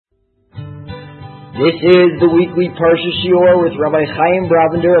This is the weekly Parsha Shiur with Rabbi Chaim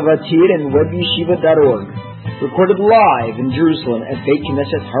Bravender of Atid and WebYeshiva.org, recorded live in Jerusalem at Beit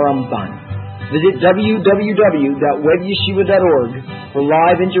Knesset Haramban. Visit www.webyeshiva.org for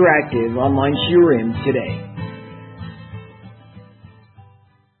live interactive online shiurim today.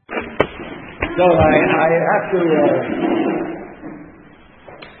 So I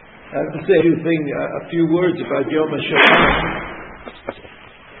have to say a few words about Yom HaShoah,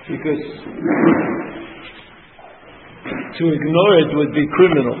 because to ignore it would be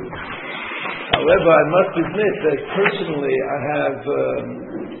criminal. However, I must admit that personally I have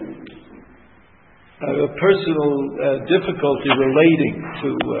a personal difficulty relating to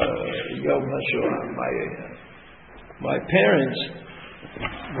Yom HaShoah. My parents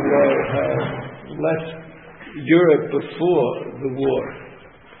left Europe before the war,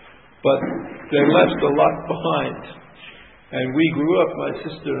 but they left a lot behind. And we grew up, my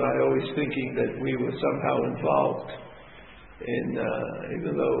sister and I, always thinking that we were somehow involved in,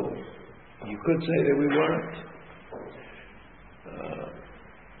 even though you could say that we weren't.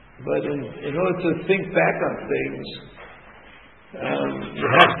 But in order to think back on things, you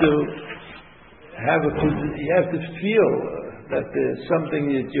have to feel that there's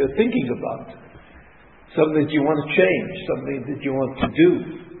something that you're thinking about, something that you want to change, something that you want to do.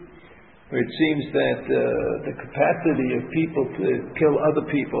 It seems that the capacity of people to kill other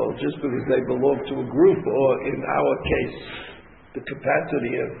people just because they belong to a group, or in our case, the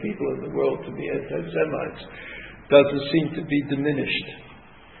capacity of people in the world to be anti-Semites, doesn't seem to be diminished.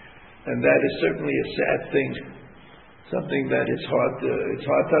 And that is certainly a sad thing, something that is it's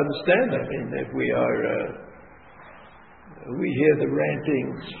hard to understand. I mean, if we hear the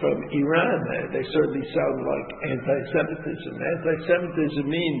rantings from Iran, they certainly sound like anti-Semitism. Anti-Semitism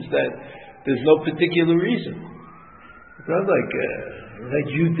means that there's no particular reason. It's not like that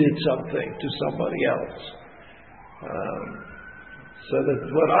you did something to somebody else. So that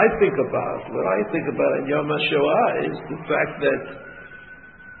what I think about in Yom HaShoah is the fact that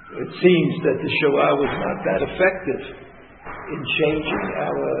it seems that the Shoah was not that effective in changing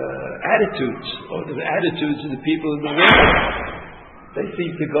our attitudes, or the attitudes of the people in the world. They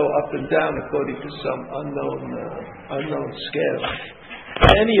seem to go up and down according to some unknown scale.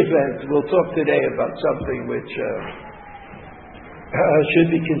 In any event, we'll talk today about something which should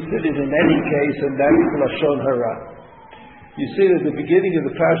be considered in any case, and that is Lashon Hara. You see at the beginning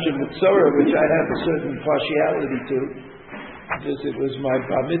of the Parsha Mitzorah, which I have a certain partiality to, because it was my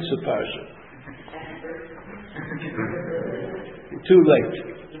Bar Mitzvah Parsha. Too late.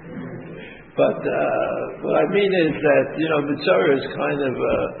 But what I mean is that, Mitzorah is kind of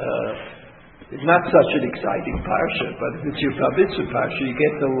it's not such an exciting parsha, but if it's your Bar Mitzvah parsha, you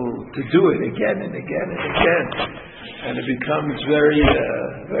get to do it again and again and again, and it becomes very,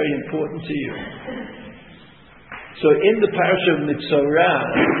 very important to you. So in the parsha of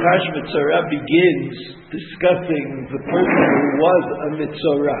Mitzorah begins discussing the person who was a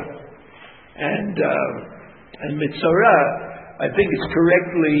Mitzorah, and Mitzorah, I think, is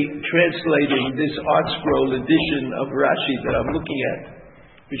correctly translating this ArtScroll edition of Rashi that I'm looking at,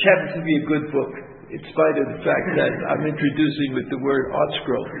 which happens to be a good book, in spite of the fact that I'm introducing with the word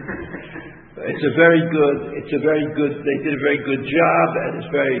ArtScroll. They did a very good job, and it's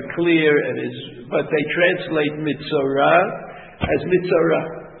very clear, but they translate Mitzorah as Mitzorah.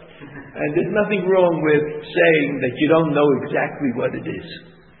 And there's nothing wrong with saying that you don't know exactly what it is.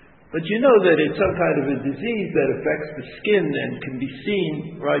 But you know that it's some kind of a disease that affects the skin and can be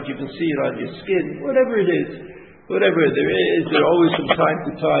seen, right? You can see it on your skin, whatever it is. Whatever there is, there always from time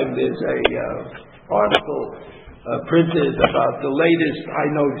to time there's a article printed about the latest,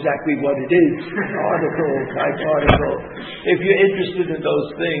 I know exactly what it is, type article. If you're interested in those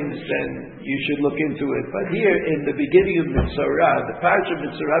things, then you should look into it. But here in the beginning of Mitzorah, the Parsha of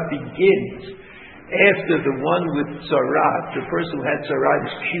Mitzorah begins after the one with Tzara'at, the person who had Tzara'at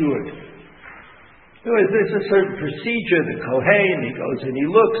is cured. There's a certain procedure, the Kohen, he goes and he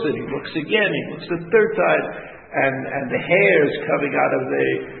looks again, he looks the third time, and the hairs coming out of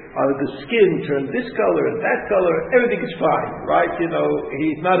the skin turn this color and that color, everything is fine, right?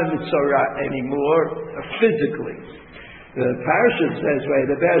 He's not a Mitzorah anymore, physically. The parasha says,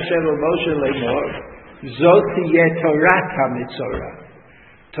 right, the Hashem of Moshe Lemor, Zot tiyeh Torat HaMitzorah.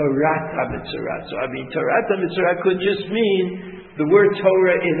 Torat HaMitzorah. So Torat HaMitzorah could just mean the word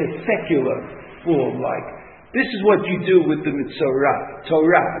Torah in a secular form, like, this is what you do with the Mitzorah.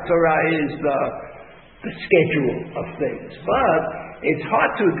 Torah is the schedule of things. But it's hard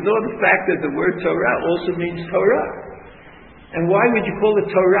to ignore the fact that the word Torah also means Torah. And why would you call it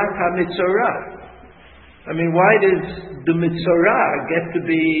Torah HaMitzorah? Why does the Mitzorah get to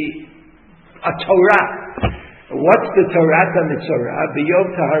be a Torah. What's the Torah Mitzorah? B'yom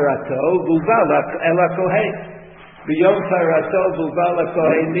taharato v'uval el hakohen. B'yom taharato v'uval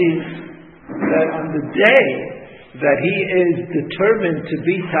hakohen means that on the day that he is determined to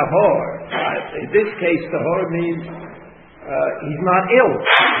be tahor. In this case, tahor means he's not ill.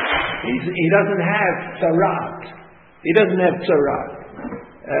 He doesn't have tzarat. He doesn't have tzarat.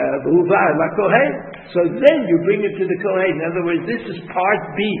 V'uval hakohen. So then you bring it to the kohen. In other words, this is part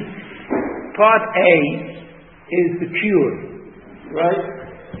B. Part A is the cure, right?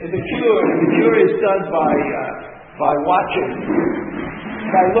 And the cure is done by watching,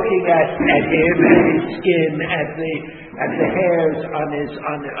 by looking at him and his skin, at the hairs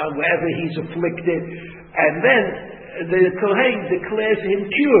on wherever he's afflicted, and then the kohen declares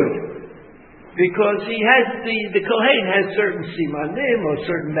him cured, because the kohen has certain simanim or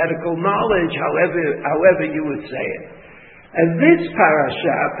certain medical knowledge, however you would say it. And this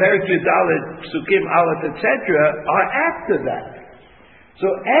parasha, Perek Yudalet, Psukim, Aleph, etc., are after that. So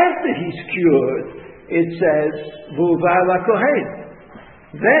after he's cured, it says, V'uval hakohen.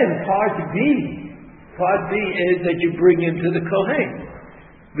 Then part B is that you bring him to the kohen.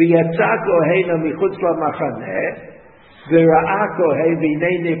 V'yatza kohen michutz lamachaneh, v'ra'a kohen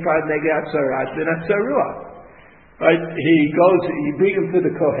v'nei nefar neged atzarat v'natzarua. Right? You bring him to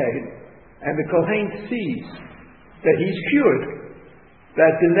the kohen, and the kohen sees that he's cured,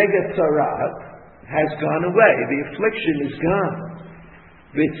 that the neged tzarat has gone away, the affliction is gone.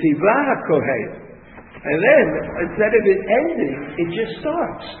 V'tzivah hakohen. And then, instead of it ending, it just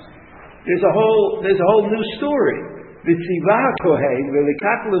starts. There's a whole new story. V'tzivah hakohen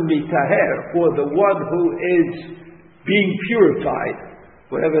v'likatlu mitaher, for the one who is being purified,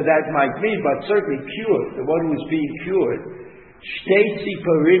 whatever that might mean, but certainly cured, the one who is being cured. Shtei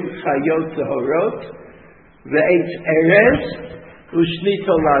tziporim chayot zehorot, Ve'etz erez ushni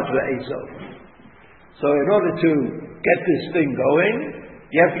tolat ve'ezov. So in order to get this thing going,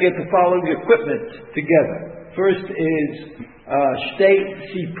 you have to get the following equipment together. First is shtei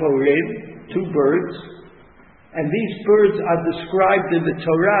tziporim, 2 birds, and these birds are described in the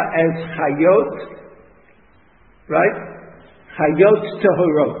Torah as chayot, right? Chayot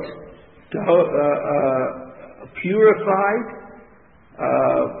tahorot, purified,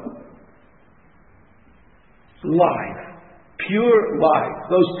 live, pure live.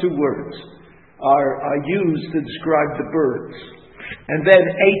 Those 2 words are used to describe the birds. And then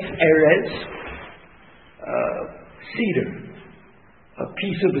 8 erez, cedar, a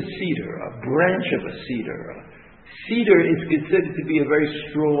piece of a cedar, a branch of a cedar. Cedar is considered to be a very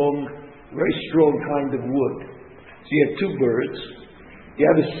strong kind of wood. So you have 2 birds, you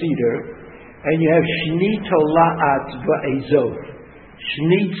have a cedar, and you have shni tola'at va'ezov.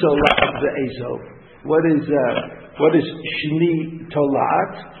 Shni tola'at va'ezov. What is shni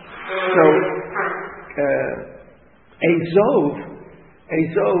tolat? So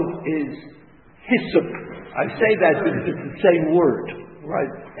azov is hyssop. I say that because it's the same word,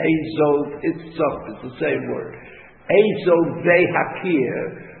 right? Azov, it's the same word. Azov hakir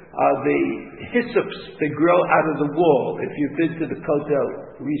are the hyssops that grow out of the wall. If you've been to the Kotel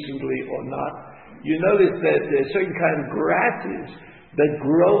recently or not, you notice that there are certain kind of grasses that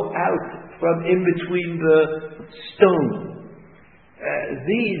grow out from in between the stone.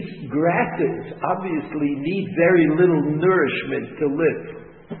 These grasses obviously need very little nourishment to live,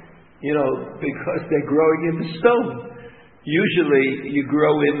 because they're growing in the stone. Usually you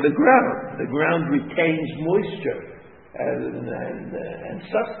grow in the ground. The ground retains moisture and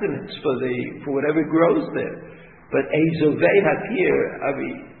sustenance for whatever grows there. But Azovei Hakir,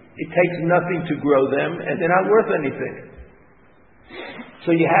 it takes nothing to grow them, and they're not worth anything.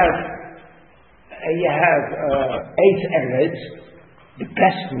 So you have 8 erez, the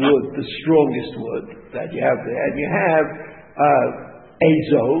best wood, the strongest wood that you have there, and you have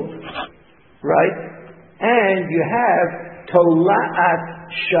azov, right? And you have tola'at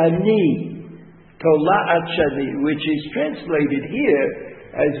shani, which is translated here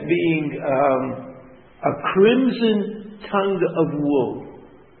as being a crimson tongue of wool.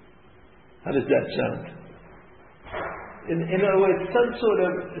 How does that sound? In other words, some sort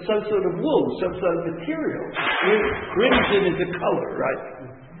of wool, some sort of material. Crimson is a color, right?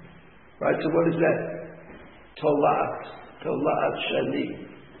 Right. So what is that? Tolat shani.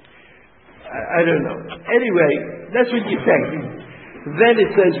 I don't know. Anyway, that's what you think. Then it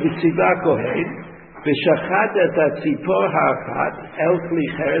says v'tzivah kohen v'shachat et hatzipor ha'achat el kli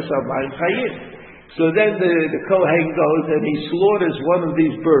cheres al mayim chayim. So then the kohen goes and he slaughters one of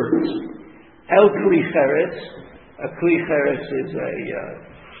these birds. El kli cheres. A kli cheres is a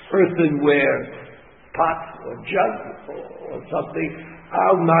earthenware pot or jug or something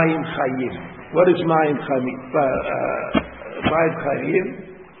Al Mayim Chayim. What is Mayim Chayim? Mayim Chayim?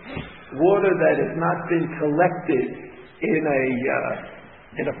 Water that has not been collected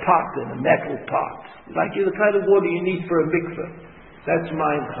in a pot, in a metal pot. Like the kind of water you need for a mikveh. That's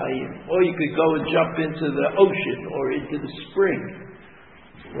Mayim Chayim. Or you could go and jump into the ocean or into the spring.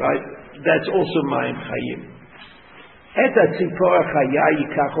 Right? That's also Mayim Chayim. And then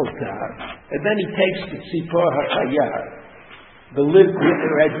he takes the tzipor hachaya, the live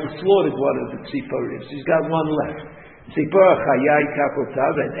critter, as he slaughtered one of the tziporim. He's got one left. Tzipor hachaya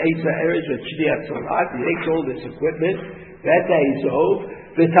yikachotav, and Eza Eretz with Shliach Salat. He takes all this equipment. That is over.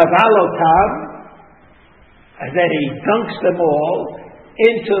 V'tavalotav, and then he dunks them all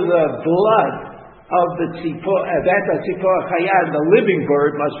into the blood of the tzipor. That tzipor hachaya, and the living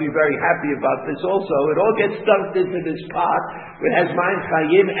bird must be very happy about this also. It all gets dunked into this pot. It has Mayim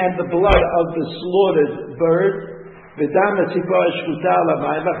Chayim and the blood of the slaughtered bird. V'dam tzipor shchuta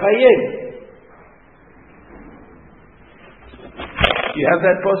l'Mayim Chayim. You have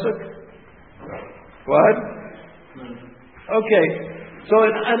that pasuk? What? Okay. So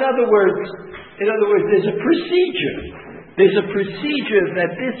in other words, there's a procedure. There's a procedure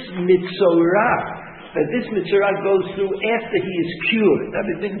that this mitzorah goes through after he is cured. I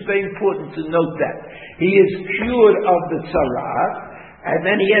think it's very important to note that. He is cured of the tzarah, and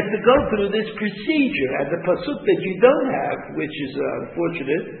then he has to go through this procedure. And the pasuk that you don't have, which is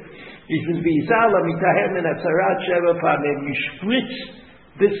unfortunate, he says, V'izala mitahem min atzarat sheva pamim. You spritz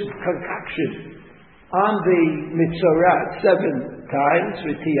this concoction on the mitzorah 7 times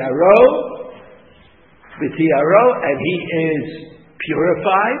with tiaro, and he is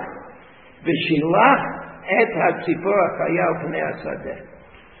purified. V'shilach et hatzipor hachaya pnei hasadeh.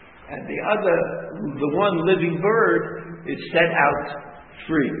 And the one living bird is set out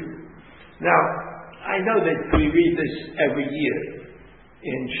free. Now, I know that we read this every year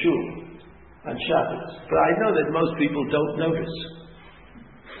in Shul on Shabbos, but I know that most people don't notice.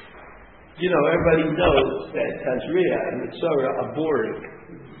 You know, everybody knows that Tazria and Mitzorah are boring.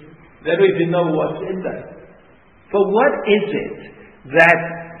 They don't even know what's in them. But what is it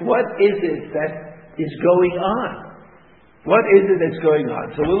that is going on? What is it that's going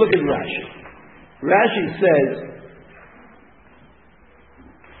on? So we'll look at Rashi. Rashi says,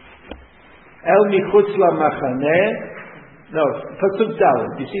 El michutz lamachaneh. No, Pasuk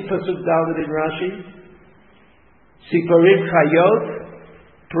Dalet. You see Pasuk Dalet in Rashi? Siporim chayot,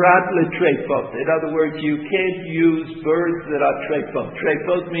 prat letreifot. In other words, you can't use birds that are treifot.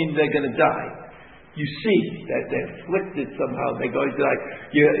 Treifot means they're going to die. You see that they're afflicted somehow. They're going to die.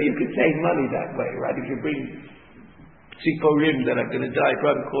 You can save money that way, right? If you bring tziporim that are going to die,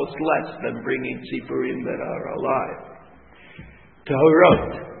 probably costs less than bringing tziporim that are alive.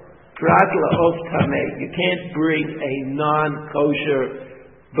 Tahorot. Prat la'of tameh. You can't bring a non-kosher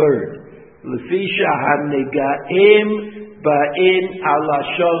bird. Lefisha hanegaim ba'in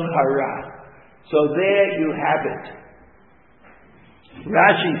alashon hara. So there you have it.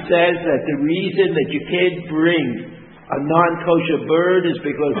 Rashi says that the reason that you can't bring a non-kosher bird is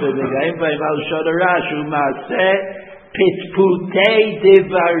because of the negaim ba'in alashon hara shu ma'aseh pitputei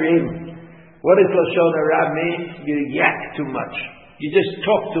devarim. What does lashon hara mean? You yak too much. You just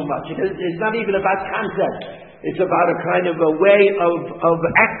talk too much. It's not even about concept. It's about a kind of a way of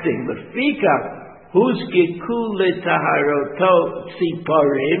acting. The fika, who's gikule taharoto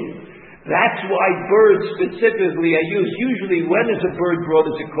tziparim. That's why birds specifically are used. Usually, when is a bird brought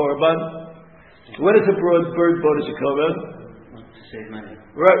as a korban? When is a bird brought as a korban? To save money.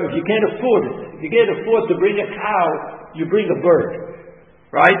 Right. If you can't afford it, if you can't afford to bring a cow, you bring a bird.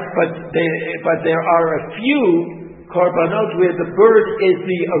 Right? But there are a few korbanot where the bird is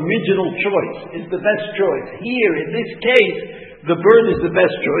the original choice, is the best choice. Here, in this case, the bird is the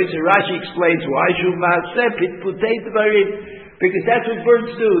best choice. And Rashi explains why. Because that's what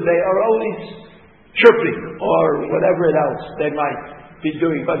birds do. They are always chirping or whatever else they might be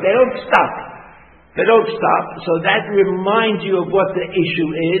doing. But they don't stop. They don't stop. So that reminds you of what the issue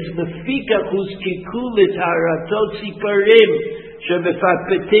is. The fika kuskikulit haratot siparim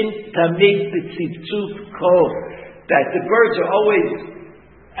shebefapetim tamid b'tzivtzuf kol. That the birds are always,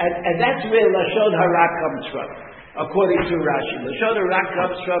 and that's where Lashon Hara comes from, according to Rashi. Lashon Hara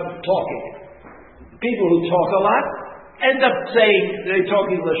comes from talking. People who talk a lot end up saying they're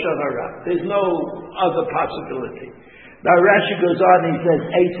talking Lashon Hara. There's no other possibility. Now Rashi goes on, he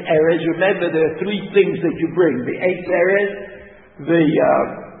says, 8 eres. Remember, there are 3 things that you bring. The 8 eres, the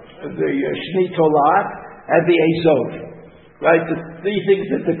Shni Tolat, and the Ezov. Right? The 3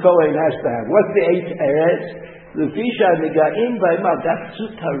 things that the Kohen has to have. What's the 8 eres? The fisha negaim b'imah, that's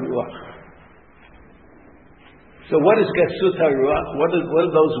suta ruach. So what is Gasut HaRuach? What do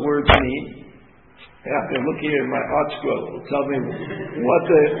those words mean? I have to look here in my art scroll. Tell me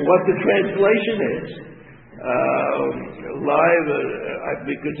what the translation is. Live,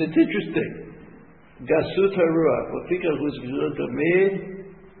 because it's interesting. Gasut HaRuach.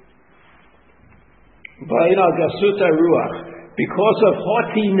 Gasut HaRuach. Because of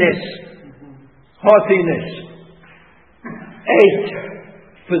haughtiness. Haughtiness. 8.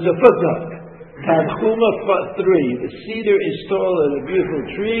 For the footnote. Tanchuma 3. The cedar is tall and a beautiful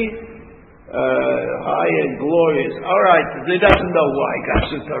tree. High and glorious. All right, he doesn't know why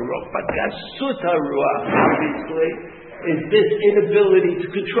Gasut HaRuach, but Gasut HaRuach, obviously, is this inability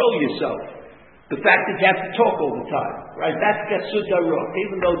to control yourself. The fact that you have to talk all the time, right? That's Gasut HaRuach.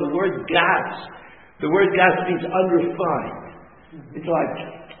 Even though the word gas means unrefined. It's like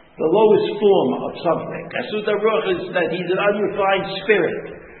the lowest form of something. Gasut HaRuach is that he's an unrefined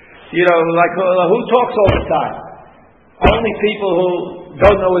spirit. You know, like who talks all the time? Only people who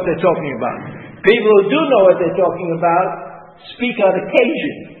don't know what they're talking about. People who do know what they're talking about speak on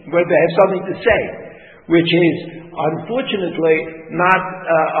occasion when they have something to say, which is unfortunately not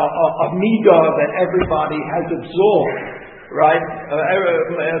a midah that everybody has absorbed, right?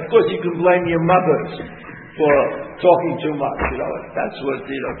 Of course, you can blame your mothers for talking too much. You know, that's what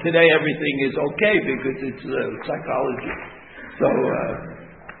today everything is okay because it's psychology.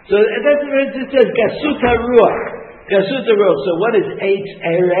 So that's where it says Gasut HaRuach. Gasut HaRuach. So what is Eitz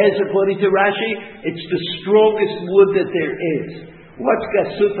Erez according to Rashi? It's the strongest wood that there is. What's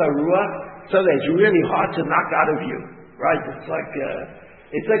Gasut HaRuach? So that it's really hard to knock out of you, right?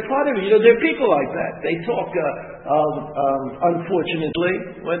 It's like part of you. There are people like that. They talk,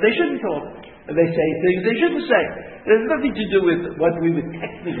 unfortunately, when they shouldn't talk. They say things they shouldn't say. There's nothing to do with what we would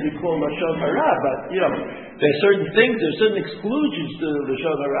technically call Lashon Hara, but there are certain things, there are certain exclusions to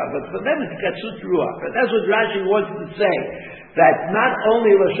Lashon Hara, but for them it's Gasut Ruach. And that's what Rashi wants to say, that not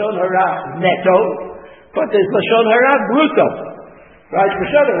only Lashon Hara neto, but there's Lashon Hara bruto. Right?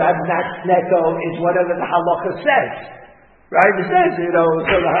 Lashon Hara neto is whatever the halacha says. Right? It says,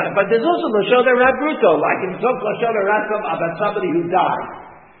 but there's also Lashon Hara bruto, like in some Lashon Hara about somebody who died.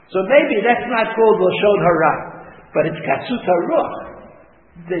 So maybe that's not called Lashon Hara, but it's Gasut HaRuach.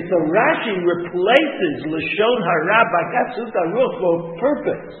 So Rashi replaces Lashon Hara by Gasut HaRuach for a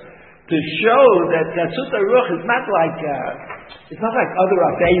purpose, to show that Gasut HaRuach is not like it's not like other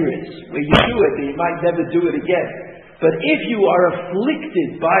Aveiros, where you do it and you might never do it again. But if you are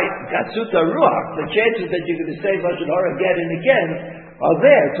afflicted by Gasut HaRuach, the chances that you're going to say Lashon Hara again and again are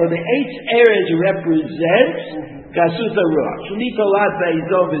there. So the 8 areas represents Gasut HaRuach. Shlitolat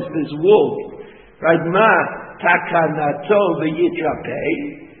Be'izov is this wool. Right? Ma takanato v'yitrapei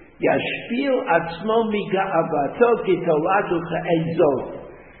yashpil atzmo miga'avato kitolatu cha'ezov.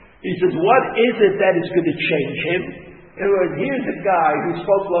 He says, what is it that is going to change him? In other words, here's a guy who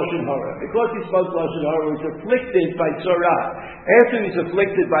spoke Lashon Hara. Because he spoke Lashon Hara, he was afflicted by Tzorat. After he's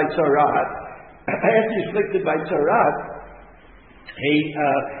afflicted by Tzorat,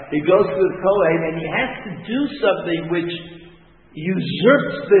 he goes to the Kohen and he has to do something which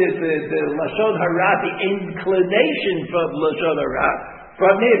usurps the Lashon Hara, the inclination from Lashon Hara,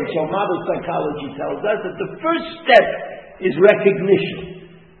 from him. So modern psychology tells us that the first step is recognition.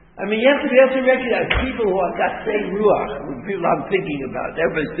 I mean, you have to recognize people who are Gassei Ruach, people I'm thinking about.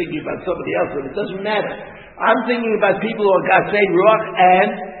 Everybody's thinking about somebody else, but it doesn't matter. I'm thinking about people who are Gassei Ruach,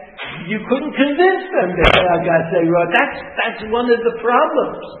 and you couldn't convince them that they are Gassei Ruach. That's one of the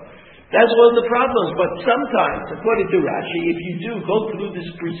problems. That's one of the problems. But sometimes, according to Rashi, if you do go through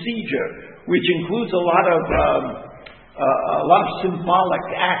this procedure, which includes a lot of symbolic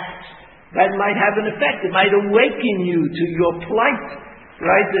acts, that might have an effect. It might awaken you to your plight.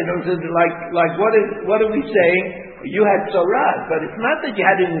 Right? Like what are we saying? You had Tzorat, but it's not that you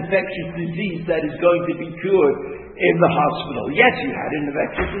had an infectious disease that is going to be cured in the hospital. Yes, you had an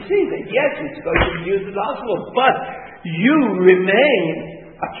infectious disease, and yes, it's going to be used in the hospital, but you remain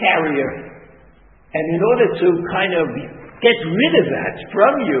a carrier. And in order to kind of get rid of that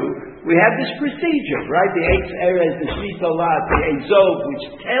from you, we have this procedure, right? The 8 areas, the Shlitolat, the Ezov, which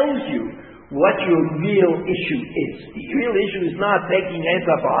tells you what your real issue is. The real issue is not taking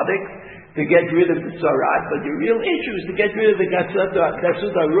antibiotics to get rid of the Tzorat, but the real issue is to get rid of the Gasut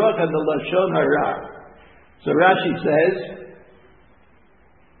HaRuach and the Lashon Hara. So Rashi says,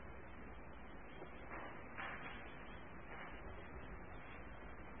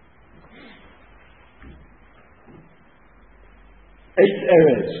 eight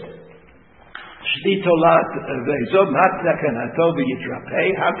areas. Shlitolat ve'ezov matzakanato v'yitrapei.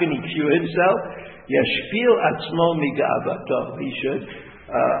 How can he cure himself? Yashpil atzmo miga'avato. He should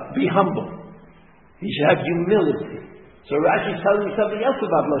be humble. He should have humility. So Rashi is telling me something else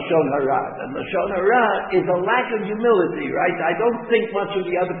about Lashon Hara. And Lashon Hara is a lack of humility, right? I don't think much of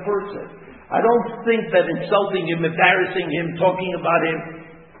the other person. I don't think that insulting him, embarrassing him, talking about him,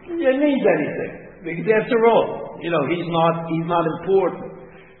 it means anything. Because after all, he's not important.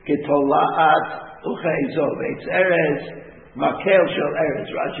 Ketola'at uchezov. It's Erez, Makel shel Erez.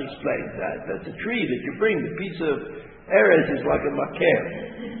 Rashi explains that. That's a tree that you bring. The piece of Erez is like a Makel.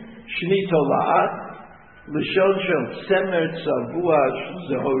 Shni Tola'at. Lashon shel semer tzavua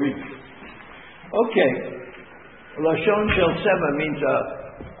zehori. Okay, Lashon shel semer means a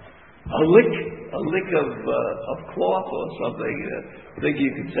lick of cloth or something. I think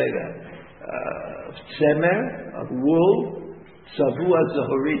you could say that. Semer of wool, tzavua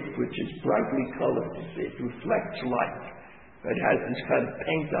zehorit, which is brightly colored. It reflects light. It has this kind of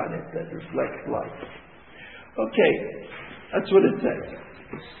paint on it that reflects light. Okay, that's what it says.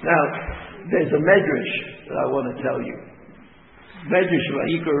 Now, there's a medrash that I want to tell you. Medrash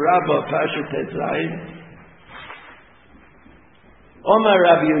Vayikra Rabbah Parsha Tetzayin. Omar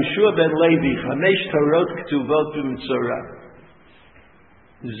Rabbi Yeshua ben Levi, Chamesh Torot Ktuvot b'Mitzorah.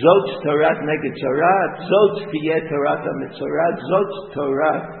 Zot Torat Neged Tzorat, Zot Tiyeh Torat HaMitzorah, Zot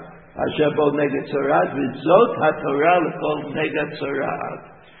Torat Asher Bo Neged Tzorat, V'Zot HaTorah L'Kol Neged Tzorat.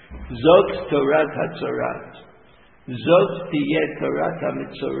 Zot Torat HaTzorat. Zot Tiyeh Torat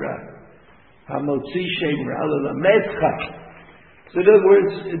HaMitzorah. Hamotzi Shem Ra L'Lamedcha. So in other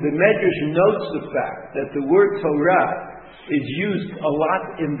words, the Medrash notes the fact that the word Torah is used a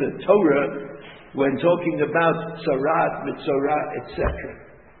lot in the Torah when talking about Tzorat, Mitzorah, etc.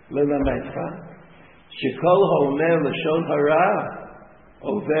 L'Lamedcha. Shekol Ha'omer Lashon Hara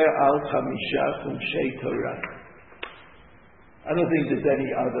Over Al Chamisha Chumshei Torah. I don't think there's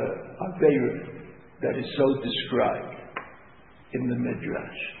any other Aveira that is so described in the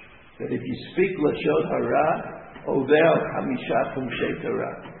Midrash. That if you speak Lashon Hara, Over Hamisha Chumshei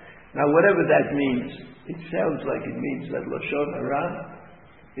Torah. Now whatever that means, it sounds like it means that Lashon Hara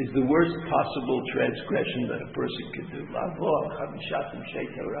is the worst possible transgression that a person can do. Lavor Hamisha Chumshei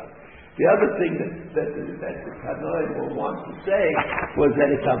Torah. The other thing that the Tanoim will want to say was that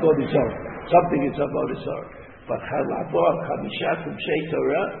it's Avodah Zarah. Something is Avodah Zarah. But Lavor Hamisha Chumshei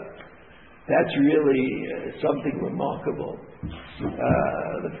Torah, that's really something remarkable.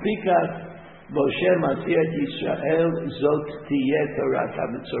 The Pikat Moshe Matiat Yisrael Zot Tiyeh Torah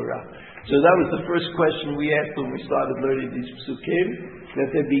HaMitzorah. So that was the first question we asked when we started learning these psukim, that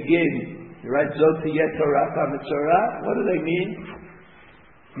they begin, right? Zot Tiyeh Torah HaMitzorah. What do they mean?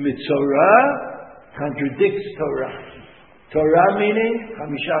 Mitzorah contradicts Torah. Torah meaning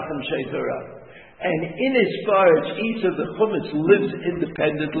Chamisha Chumshei Torah. And in as far as each of the chumash lives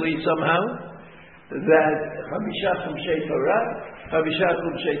independently somehow, that Chamisha Chumshei Torah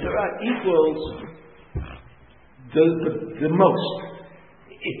equals the most.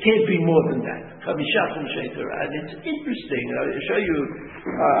 It can't be more than that. Chamisha Chumshei Torah. And it's interesting. I'll show you.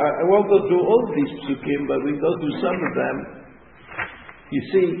 I won't go through all of these psukim, but we go through some of them. You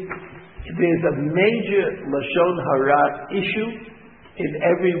see, there's a major Lashon Hara issue in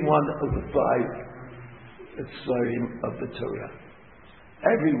every one of the 5 Svarim of the Torah.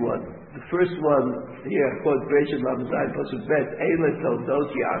 Everyone. The first one here, quote, Bereshit Lamed Zayin Pasuk Bet, Eile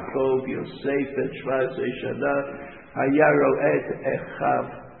Toldot Yaakov Yosef Ben Shvat Shana Hayaro Et Echav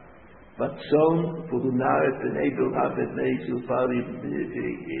Batzon V'Hunaret B'nei Bilha B'nei Zilpali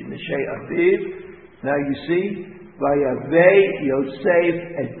Neshei Aviv. Now you see, Vayavei Yosef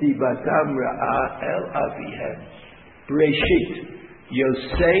Et Dibatam Ra'a El Avihem. Bereshit.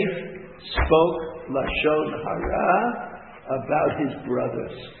 Yosef spoke Lashon Hara about his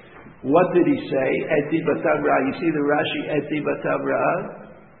brothers. What did he say? Eti Batam Ra. You see the Rashi, Eti Batam Ra?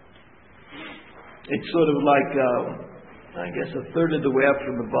 It's sort of like, I guess, a third of the way up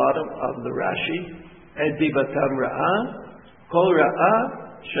from the bottom of the Rashi. Eti Batam Ra. Kol Ra.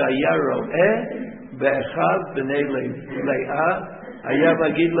 Shaya Ro'eh. Be'echav B'nei Le'ah. Haya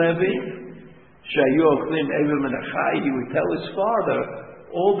Magid Levi. Shayu Ochlim Evim Menachai. He would tell his father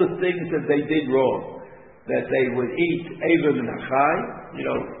all the things that they did wrong, that they would eat Evim and Achai,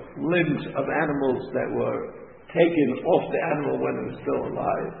 limbs of animals that were taken off the animal when it was still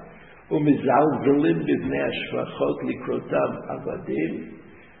alive. Umizalzelim b'vnei hashvachot likrotam avadim,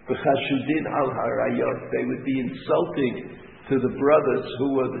 v'chashudin al harayot. They would be insulting to the brothers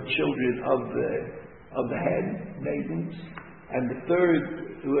who were the children of the handmaidens. And the third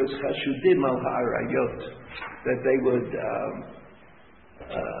was chashudim al harayot, that they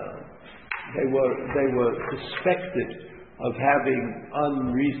were suspected of having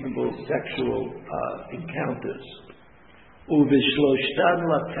unreasonable sexual encounters. Uvishloshtan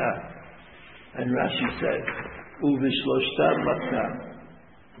lakah. And Rashi said, Uvishloshtam Matam,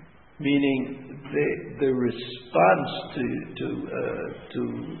 meaning the response to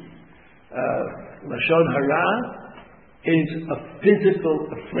Lashon Hara is a physical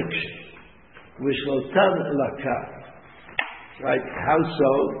affliction. Vishlotam Lakah. Right? How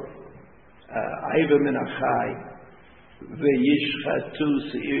so? Aiva min achai ve'yishchatu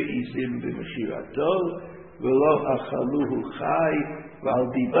se'ir izim b'mechirato v'lo achaluhu chai v'al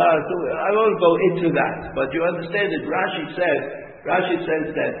dibato. I won't go into that, but you understand that Rashi says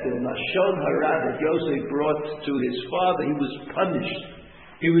that the Lashon Hara that Yosef brought to his father, he was punished.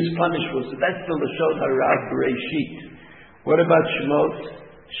 He was punished for. So that's the Lashon Hara Bereshit. What about Shemot?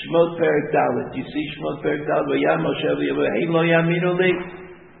 Shemot Perek Dalet. You see Shemot Perek Dalet. V'yam Moshe v'yaveh lo yaminu li.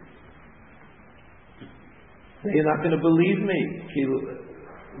 You're not going to believe me.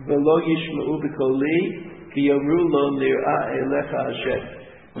 V'lo yishma'u b'koli ki yomru lo nir'ah elecha Hashem.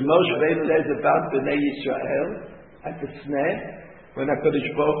 When Moshe Rabbeinu says about Bnei Yisrael at the Sneh, when HaKadosh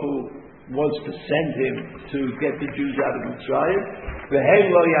Baruch Hu wants to send him to get the Jews out of Mitzrayim,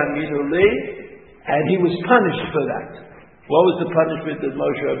 v'hem lo yaminu li, and he was punished for that. What was the punishment that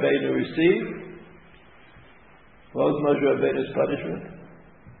Moshe Rabbeinu received? What was Moshe Rabbeinu's punishment?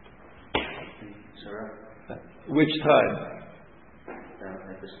 Which time?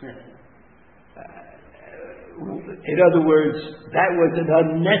 In other words, that was an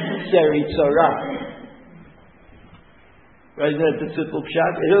unnecessary tzarah. Right? Isn't that the simple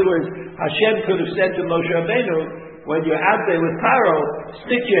pshat? In other words, Hashem could have said to Moshe Rabbeinu, when you're out there with Paro,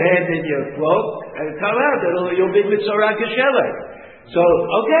 stick your hand in your cloak and come out, and you'll be with Tzorah Keshelet. So,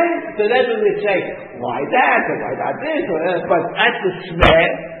 okay, so then we would say, why that, and why not this? But at the Sneh,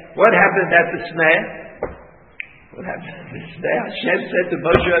 what happened at the Sneh? What happened at the Sneh? Hashem said to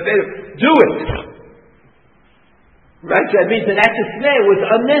Moshe Rabbeinu, do it! Right? So that means that at the Sneh was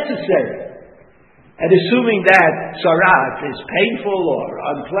unnecessary. And assuming that Tzara'at is painful or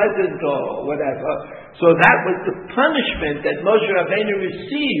unpleasant or whatever, so that was the punishment that Moshe Rabbeinu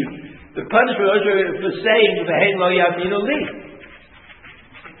received. The punishment of Moshe Rabbeinu for saying, V'hein lo yaminu li.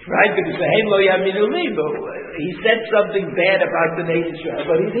 Right? Because V'hein lo yaminu li, he said something bad about the nation Israel,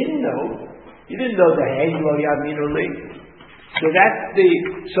 but he didn't know. He didn't know V'hein lo yaminu li. So that's the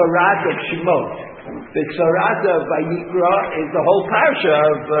Tzarat of Shemot. The Tzarat of Vayikra is the whole parsha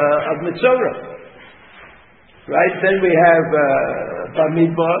of Mitzorah. Right? Then we have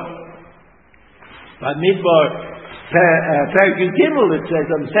Bamidbar. Bamidbar, Perek Gimel, it says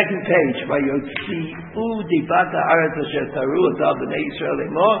on the second page, Vayotzi'u dibata aretz asher taru otal b'nei Yisrael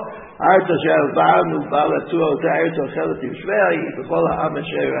lemor, aretz asher alvarnu ba'alatu ota aretz ochelet yishvei, b'chol ha'am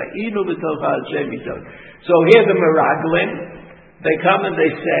asher ra'inu b'toch ha'ashem yitok. So here the Meraglim, they come and they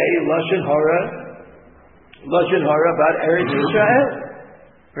say, Lashon Hara about Eretz Yisrael.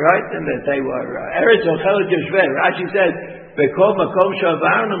 Right? And that they were Eretz Ochelet Yishvei. Rashi says, B'kol makom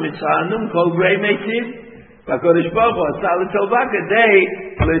shavarnu mitzanum kol grei meitim v'kodesh baruch hu asal l'tova kadei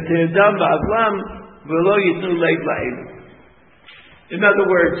l'tirdam ba'avlam v'lo yitnu leib la'elu. In other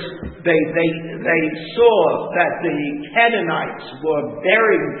words, they saw that the Canaanites were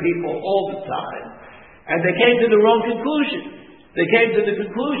burying people all the time, and they came to the wrong conclusion. They came to the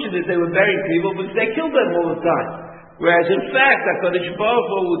conclusion that they were burying people because they killed them all the time. Whereas in fact, HaKadosh Baruch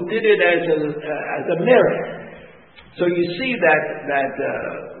Hu did it as a mirror. So you see that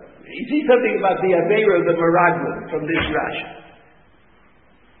you see something about the Aveira of the Meraglim from this Rashi.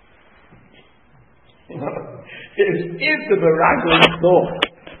 If the Meraglim thought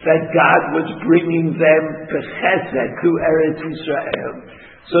that God was bringing them to Chesed, to Eretz Yisrael,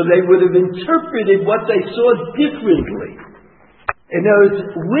 so they would have interpreted what they saw differently. In other words,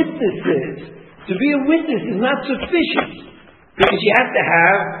 witnesses, to be a witness is not sufficient, because you have to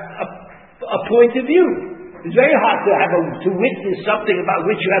have a point of view. It's very hard to witness something about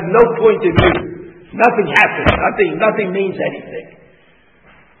which you have no point of view. Nothing happens. Nothing means anything.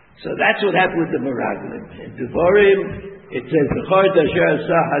 So that's what happened with the Meraglim. In Devarim, it says, "V'chor asher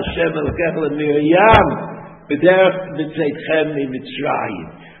asah Hashem Elokecha leMiriam b'derech b'tzeitchem miMitzrayim."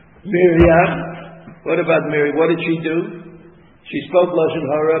 Miriam, what about Miriam? What did she do? She spoke Lashon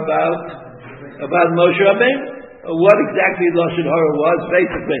Hara about Moshe Rabbeinu. What exactly Lashon Hara was,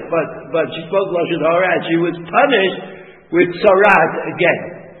 basically, but she spoke Lashon Hara and she was punished with Tzarat again.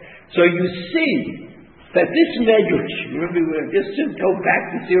 So you see that this Medrash, remember, just to go back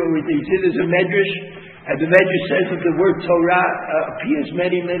to see what we do. You see there's a Medrash, and the Medrash says that the word Torah appears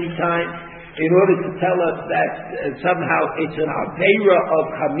many, many times in order to tell us that somehow it's an Aveira of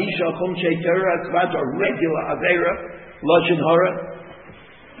Chamisha Chumshei Torah, it's not a regular Aveira, Lashon Hara.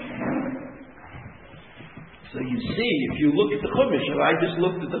 So you see, if you look at the Chumash, if I just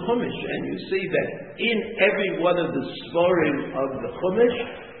looked at the Chumash, and you see that in every one of the Svarim of the Chumash,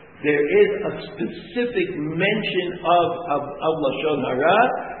 there is a specific mention of Lashon Hara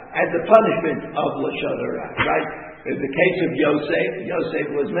and the punishment of Lashon Hara, right? In the case of Yosef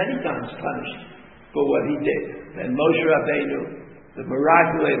was many times punished for what he did. And Moshe Rabbeinu, the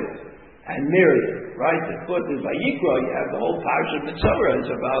Meraglim, and Miriam, right? The foot is Vayikra, you have the whole Parsha of Mitzorah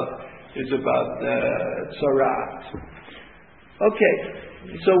is about Tzorat. Okay,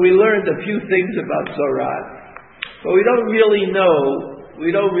 so we learned a few things about Tzorat, but we don't really know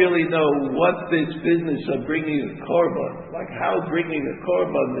what this business of bringing a korban, like how bringing a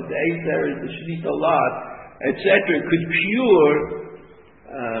korban, the Eiser, the Shnit Olat, etc., could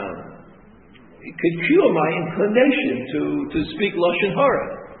cure my inclination to speak Lashon Hara.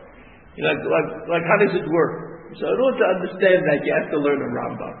 You know, like how does it work? So in order to understand that, you have to learn a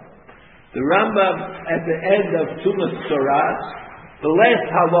Rambam. The Rambam, at the end of Tumas Tzorat, the last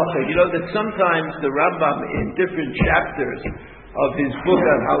halacha, you know that sometimes the Rambam in different chapters of his book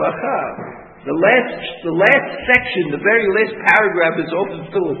on halacha, the last section, the very last paragraph is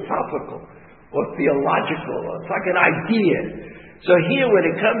often philosophical or theological, or it's like an idea. So here, when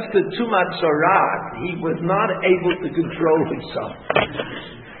it comes to Tumas Tzorat, he was not able to control himself.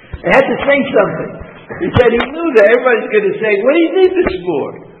 He had to say something. He said he knew that everybody's going to say, what do you need this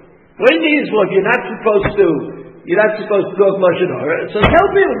for? What do you need this for? You're not supposed to talk Lashon Hara. So tell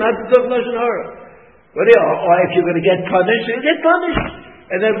people not to talk Lashon Hara. Or if you're going to get punished, you'll get punished.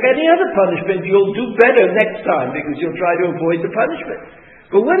 And if any other punishment, you'll do better next time because you'll try to avoid the punishment.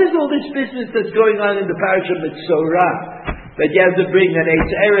 But what is all this business that's going on in the Parasha Mitzorah? That you have to bring an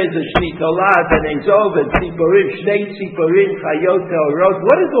Eitz Erez, a Shnit Olat, an Ezov, and Tziporim, Shnei Tziporim, Chayot, Teorot.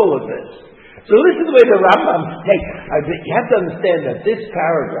 What is all of this? So this is the way the Rambam takes. You have to understand that this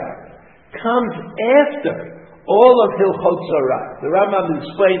paragraph comes after all of Hilchot Tzorat. The Rambam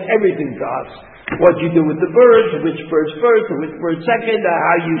explained everything to us. What you do with the birds, which birds first, which birds second,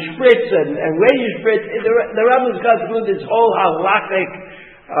 how you spritz, and where you spritz. The Rambam's got through this whole halachic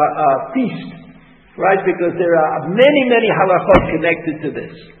feast, right? Because there are many, many halachot connected to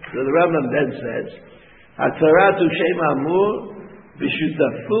this. So the Rambam then says, HaTzorat hu Shem Amur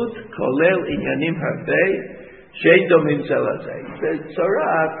b'shutafut kolel inyanim harbei shein domim zel hazeh. He says,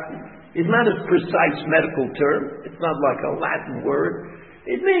 Tzorat is not a precise medical term. It's not like a Latin word.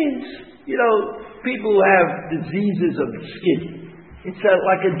 It means, people who have diseases of the skin. It's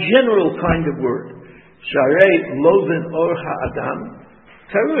like a general kind of word. Sharei loven or ha'adam.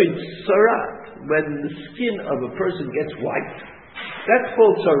 Taruid tzorat. When the skin of a person gets white, that's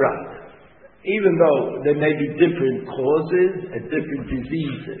called tzorat. Even though there may be different causes and different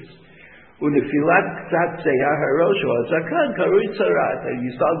diseases. Unefilat ktat seyah harosh or zakan karuid tzorat. And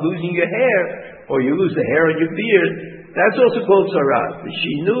you start losing your hair, or you lose the hair on your beard, that's also called tzorat. The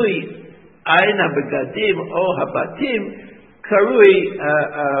shinui Aina begadim o habatim karui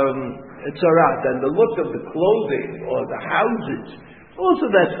tzorat, and the look of the clothing or the houses, also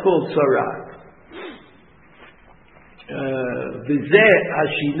that's called tzorat. V'zeh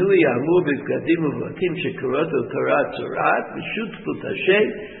hashinui amur begadim uvatim shekaroto tzorat tzorat v'shutfut Hashem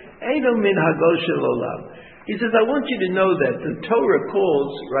eino min hagol shel olam. He says, I want you to know that the Torah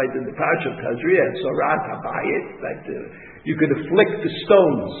calls, right in the Parashat Tazria, tzorat habayit, that you could afflict the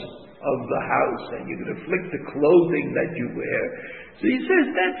stones of the house, and you can afflict the clothing that you wear. So he says,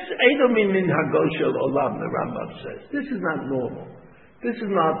 that's Eino min hagol shel olam, the Rambam says. This is not normal. This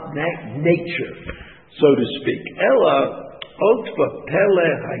is not nature, so to speak. Ela ot b'pele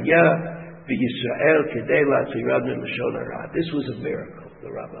haya v'Yisrael kedei la'tzirad min lashon hara. This was a miracle,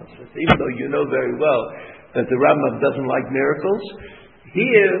 the Rambam says. Even though you know very well that the Rambam doesn't like miracles,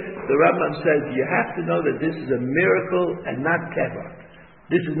 here the Rambam says you have to know that this is a miracle and not teva.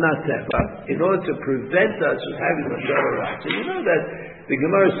 This is not teva, in order to prevent us from having lashon hara. So you know that the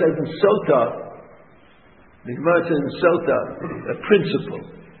Gemara says in Sota, a principle,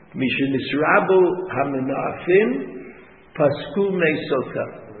 Mishenisrabu hamenafim pasku meisota.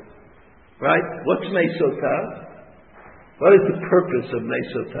 Right? What's meisota? What is the purpose of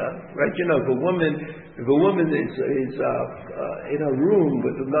meisota? Right? If a woman is in a room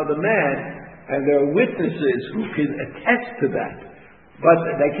with another man, and there are witnesses who can attest to that. But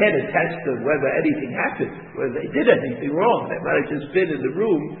they can't attest to whether anything happened, whether they did anything wrong. They might have just been in the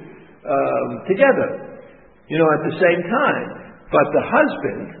room together, at the same time. But the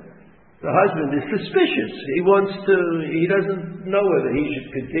husband is suspicious. He doesn't know whether he should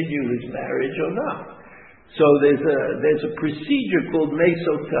continue his marriage or not. So there's a procedure called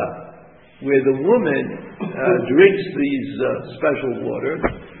meisota, where the woman drinks these special waters,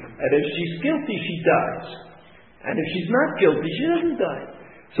 and if she's guilty, she dies. And if she's not guilty, she doesn't die.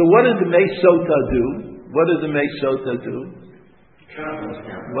 So what does the Meis Sota do? What does the Meis Sota do?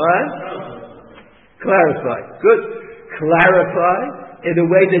 What? Clarify. Good. Clarify in a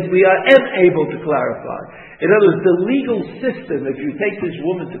way that we are unable to clarify. In other words, the legal system, if you take this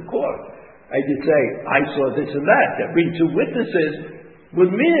woman to court, and you say, I saw this and that bring two witnesses,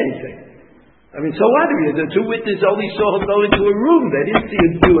 wouldn't mean anything. I mean, so what? The two witnesses only saw her go into a room. They didn't see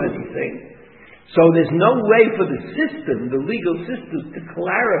her do anything. So there's no way for the system, the legal system, to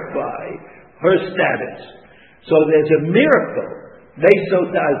clarify her status. So there's a miracle. Meis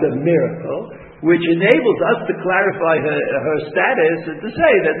Sota is a miracle, which enables us to clarify her status and to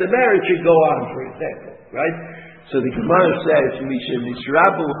say that the marriage should go on, for example. Right? So the Gemara says,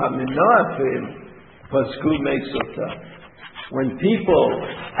 Misrabu haminafim pasku Meis Sota. When people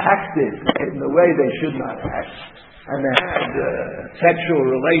acted in the way they should not act, and they had sexual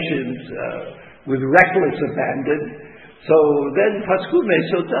relations with reckless abandon, so then pasku Meis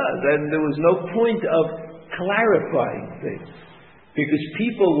Sota, then there was no point of clarifying things, because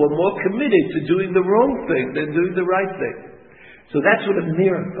people were more committed to doing the wrong thing than doing the right thing. So that's what a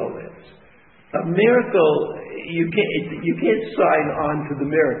miracle is. A miracle, you can't sign on to the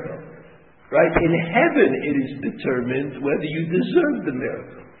miracle. Right? In heaven it is determined whether you deserve the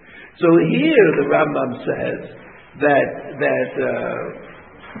miracle. So here the Rambam says that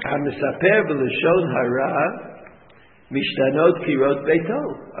Hamisaper v'Lashon Hara Mishtanot Kirot Beito.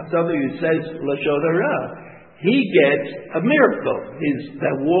 Somebody who says Lashon Hara, he gets a miracle.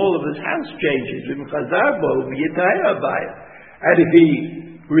 The wall of his house changes. And if he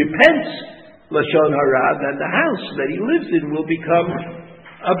repents Lashon Hara, then the house that he lives in will become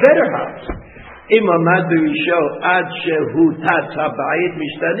a better house. Imamad b'risho ad shehu tat habayit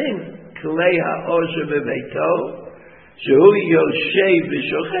mishtanim klei ha'osher bebeito shehu yoshev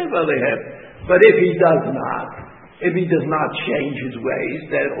v'shochev alehem. But if he does not change his ways,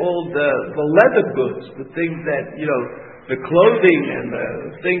 then all the leather goods, the things that, the clothing and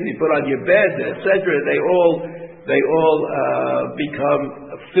the things you put on your bed, etc., they all become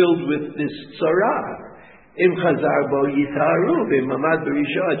filled with this tzara. Im chazar bo yitaru v'mamad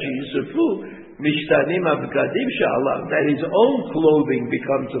b'risho ad sheyisafu mishtanim abgadim sha'alav, that his own clothing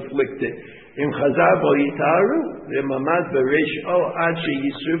becomes afflicted. Im chazar bo yitaru v'mamad b'risho ad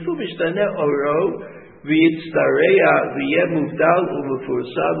sheyisrafu mishtaneh oro v'yitztareya v'yeh muvdal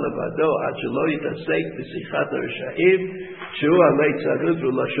u'mefursan levado ad shelo yitasek b'sichat ha'reshaim shehu alei tzarut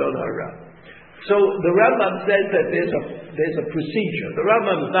v'lashon hara. So the Rambam says that there's a procedure. The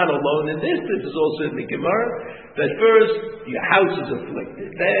Rambam is not alone in this. This is also in the Gemara. That first your house is afflicted,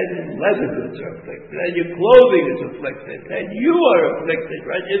 then leather goods are afflicted, then your clothing is afflicted, then you are afflicted.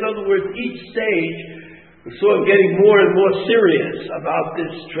 Right? In other words, each stage is sort of getting more and more serious about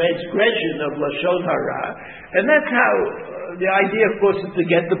this transgression of Lashon Hara, and that's how the idea, of course, is to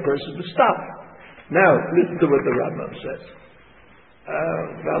get the person to stop. Now listen to what the Rambam says.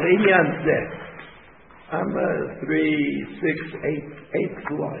 I'm 3, 6,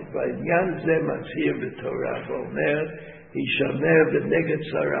 8 line. V'inyan zeh matzhir b'Torah v'omer hishamer v'neged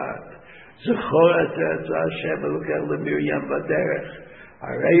sarat zechor atah Hashem Elokecha leMiriam b'derech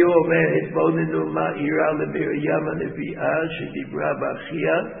harei hu omer hitbonenu ma'ira leMiriam hanevi'ah shedibra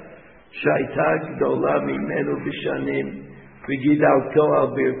b'achia shayta gdola mimenu b'shanim v'gidalto al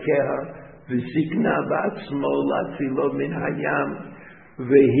birkeha v'zikna b'atzmo latzilo min hayam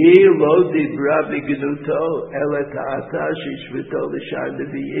Vehi lo dibra b'genuto ele ta'ata shishvito l'shar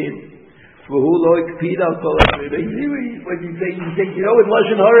nevi'im. Vehu lo ikpid al kol ha'dvarim. When you think, what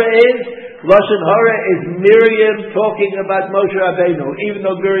Lashon Hara is? Lashon Hara is Miriam talking about Moshe Rabbeinu, even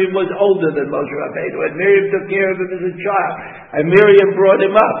though Miriam was older than Moshe Rabbeinu, and Miriam took care of him as a child, and Miriam brought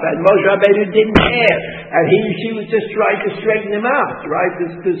him up, and Moshe Rabbeinu didn't care, and she was just trying to straighten him out, right?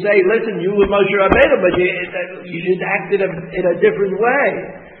 To say, listen, you were Moshe Rabbeinu, but you should act in a different way.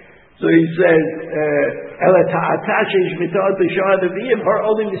 So he says, her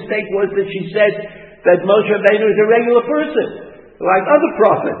only mistake was that she said that Moshe Rabbeinu is a regular person, like other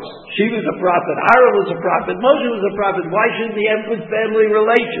prophets. She was a prophet, Aaron was a prophet, Moshe was a prophet. Why shouldn't he have good family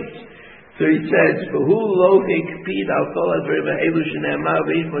relations? So he says, "V'hu lo hikpid al kol hadvarim ha'elu shene'amar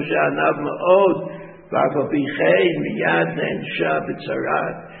v'is Moshe anav ma'od v'af al pi chein miyad ne'ensha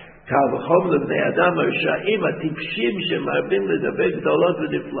b'tzarat kal v'chom lebnei adam ha'rasha'im ha'tipshim shemarbim ledaber gdolot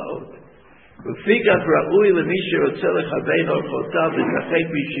v'niflaot v'fikach ra'ui l'mi sherotzeh lechavein orchotav v'tachek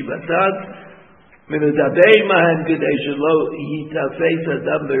b'yishivatav ונדבר מהם כדי שלא ייתפס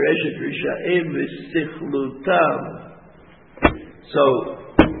אדם ברשת רשעים וסכלותם." So,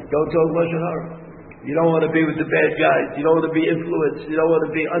 don't talk Lashon Hara. You don't want to be with the bad guys. You don't want to be influenced. You don't want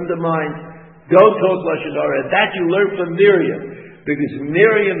to be undermined. Don't talk Lashon Hara. That you learn from Miriam. Because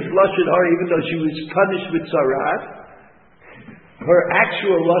Miriam's Lashon Hara, even though she was punished with Sarat, her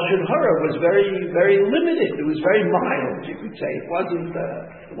actual Lashon Hara was very, very limited. It was very mild, you could say. It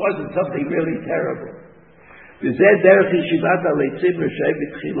wasn't something really terrible. וזה דרך ישיבת הליצים רשאי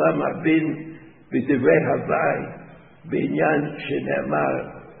בתחילה מבין בדברי הוואי בעניין שנאמר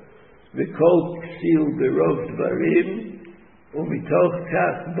וכל כסיל ברוב דברים ומתוך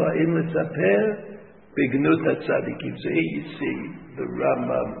כך באים לספר בגנות הצדיקים. So here you see the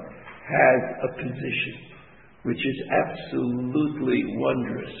Rambam has a position which is absolutely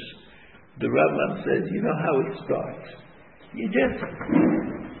wondrous. The Rambam says, you know how it starts.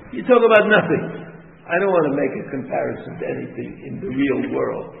 You talk about nothing. I don't want to make a comparison to anything in the real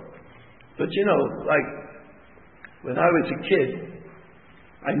world. But you know, like when I was a kid,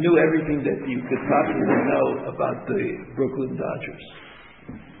 I knew everything that you could possibly know about the Brooklyn Dodgers.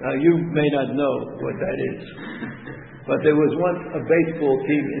 Now you may not know what that is, but there was once a baseball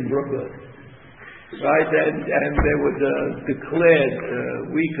team in Brooklyn, right? And there was a declared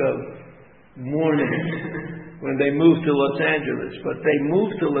week of mourning when they moved to Los Angeles. But they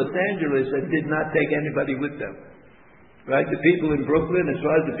moved to Los Angeles and did not take anybody with them. Right? The people in Brooklyn, as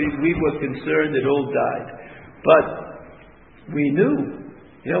far as the people we were concerned, it all died. But we knew.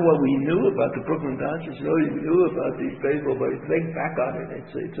 You know what we knew about the Brooklyn Dodgers? You know what we knew about these baseball players? Think back on it.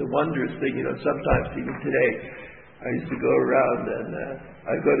 It's a wondrous thing. You know, sometimes even today, I used to go around and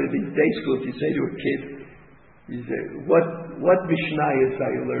I go to these day schools. You say to a kid, you say, what Mishnayos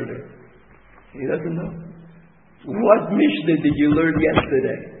are you learning? He doesn't know. What Mishnah did you learn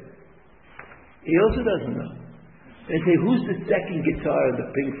yesterday? He also doesn't know. They say, who's the second guitar in the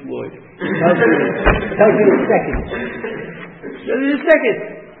Pink Floyd? Tells you the second. So there's a second.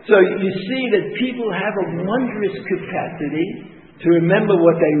 So you see that people have a wondrous capacity to remember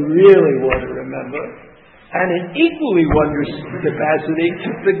what they really want to remember, and an equally wondrous capacity to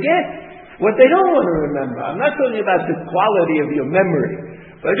forget what they don't want to remember. I'm not talking about the quality of your memory.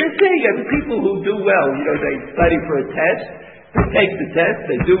 But just saying, people who do well, you know, they study for a test, they take the test,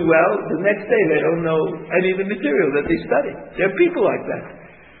 they do well, the next day they don't know any of the material that they studied. There are people like that.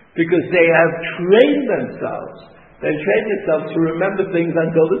 Because they have trained themselves. They've trained themselves to remember things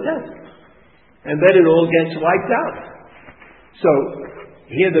until the test. And then it all gets wiped out. So,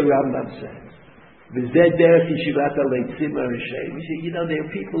 here the Rambam says, V'zeh derech yeshivat ha'leitzim ha'rishayim. You see, you know, there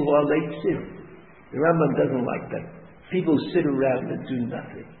are people who are leitzim. The Rambam doesn't like that. People sit around and do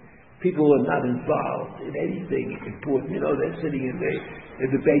nothing. People are not involved in anything important. You know, they're sitting in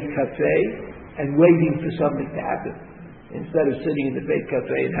the Beit Cafe and waiting for something to happen, instead of sitting in the Beit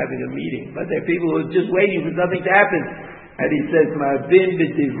Cafe and having a meeting. But there are people who are just waiting for something to happen. And he says, Ma'avin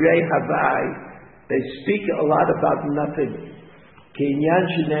b'divrei havai. They speak a lot about nothing. Kinyan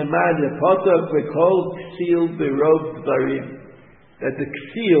shenemar lepotok v'kol ksil b'rov dvarim. That the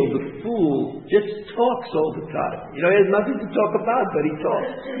ksil, the fool, just talks all the time. You know, he has nothing to talk about, but he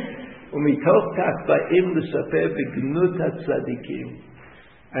talks. And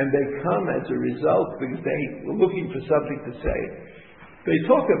they come as a result because they were looking for something to say. They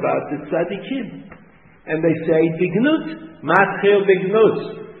talk about the tzadikim. And they say, bignut, matchil bignut,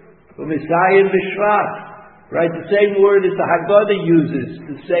 u'misayim b'shvat. Right, the same word as the Haggadah uses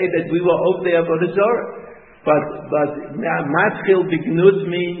to say that we were over there for the Zorah. But matchil bignut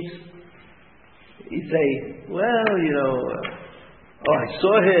means, you say, well, you know, I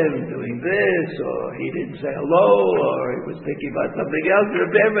saw him doing this, or he didn't say hello, or he was thinking about something else.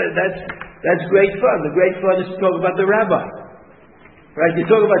 Remember, that's great fun. The great fun is to talk about the rabbi. Right? You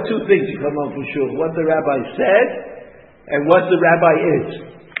talk about two things you come home from shul: what the rabbi said, and what the rabbi is.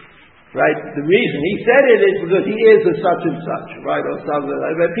 Right? The reason he said it is because he is a such and such, right? Or something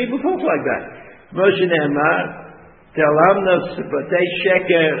like that. People talk like that. Moshe Ne'emar, Telamna Sifatei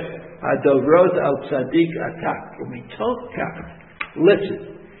Sheker Adovrot Al Tzadik Atak. Umitoch Kach.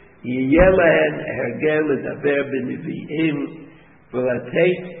 Listen. Yiyelahen Hergel Ledaber B'Nevi'im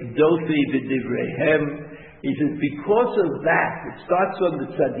V'Lateit Dofi B'Divreihem. He says, because of that, it starts from the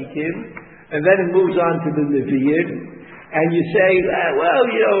Tzadikim, and then it moves on to the Nevi'im, and you say, well,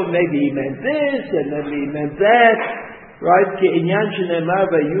 you know, maybe he meant this, and maybe he meant that. Right? Ke'inyan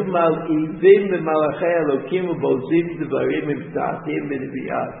shenemar v'yumal ivim v'malachei Elokim u'bozim d'varim v'ta'atim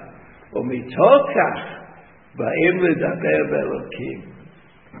v'nevi'at u'mitoch kach ba'im l'daber v'Elokim.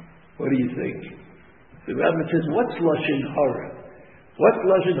 What do you think? The Rabbi says, what's Lashon Hara? What's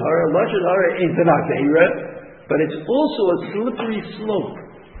Lashon Hara? Lashon Hara is an avera, but it's also a slippery slope.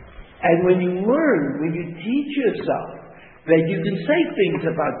 And when you learn, when you teach yourself that you can say things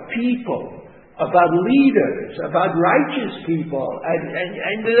about people about leaders, about righteous people,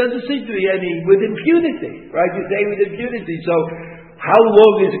 and there doesn't seem to be any with impunity, right? You say with impunity. So, how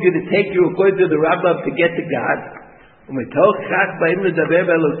long is it going to take you, according to the Rambam, to get to God?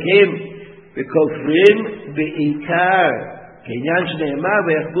 כעניין שנאמר,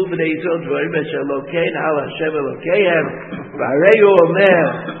 ויחבו בני ישראל דברים אשר אלוקיהם על השם אלוקיהם, והרי הוא אומר,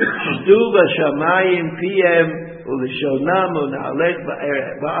 שדו בשמיים פיהם ולשונם ונהלך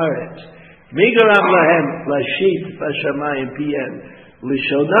בארץ. מי גרם להם להשית בשמיים פיהם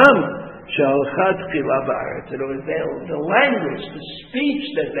לשונם שהלכה תחילה בארץ? In other words, the language, the speech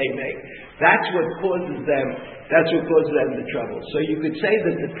that they make, that's what causes them the trouble. So you could say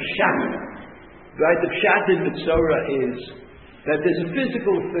that the pshat, right? The pshat in the Torah is that there's a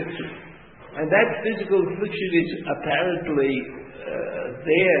physical affliction, and that physical affliction is apparently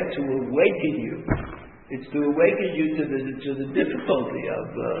there to awaken you. It's to awaken you to the difficulty of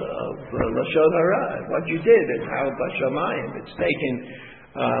lashon hara, what you did, and how bashamayim. It's taken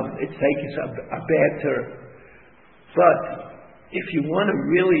a bad turn. But if you want to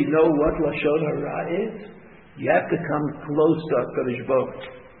really know what lashon hara is, you have to come close to HaKadosh Baruch Hu.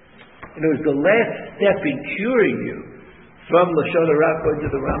 In other words, the last step in curing you from lashon hara, according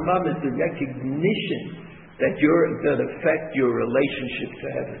to the Rambam, is the recognition that affect your relationship to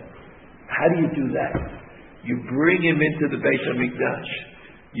heaven. How do you do that? You bring him into the Beit HaMikdash.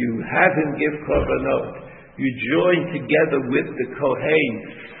 You have him give korbanot. You join together with the Kohen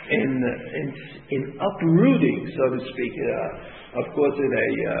in uprooting, so to speak, of course,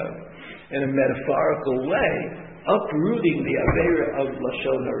 in a metaphorical way, uprooting the avera of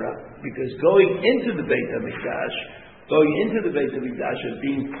lashon hara. Because going into the Beit HaMikdash and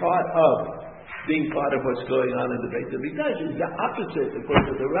being part of what's going on in the Beit HaMikdash is the opposite, according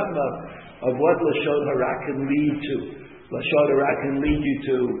to the Rambam, of what lashon hara can lead to. Lashon hara can lead you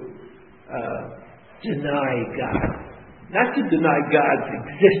to deny God. Not to deny God's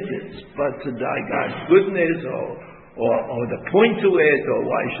existence, but to deny God's goodness, or the point to it, or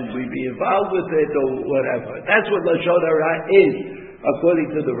why should we be involved with it, or whatever. That's what lashon hara is, according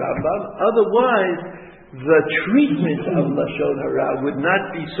to the Rambam. Otherwise, the treatment of lashon hara would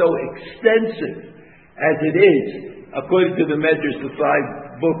not be so extensive as it is, according to the Medrash, the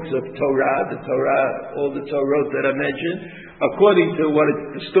 5 books of Torah, all the Torahs that I mentioned. According to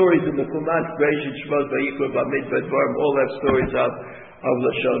the stories in the Chumash, Bereshit, Shmot, Vayikra, Bamidbar, Dvarim, all have stories of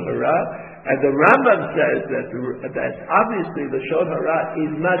lashon hara. And the Rambam says that obviously lashon hara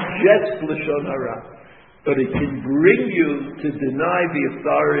is not just lashon hara, but it can bring you to deny the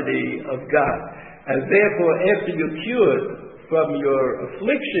authority of God. And therefore, after you're cured from your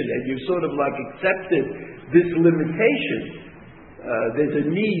affliction and you've sort of like accepted this limitation, there's a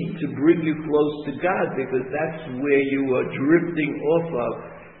need to bring you close to God, because that's where you were drifting off of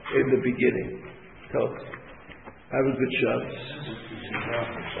in the beginning. So, have a good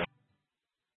Shabbos.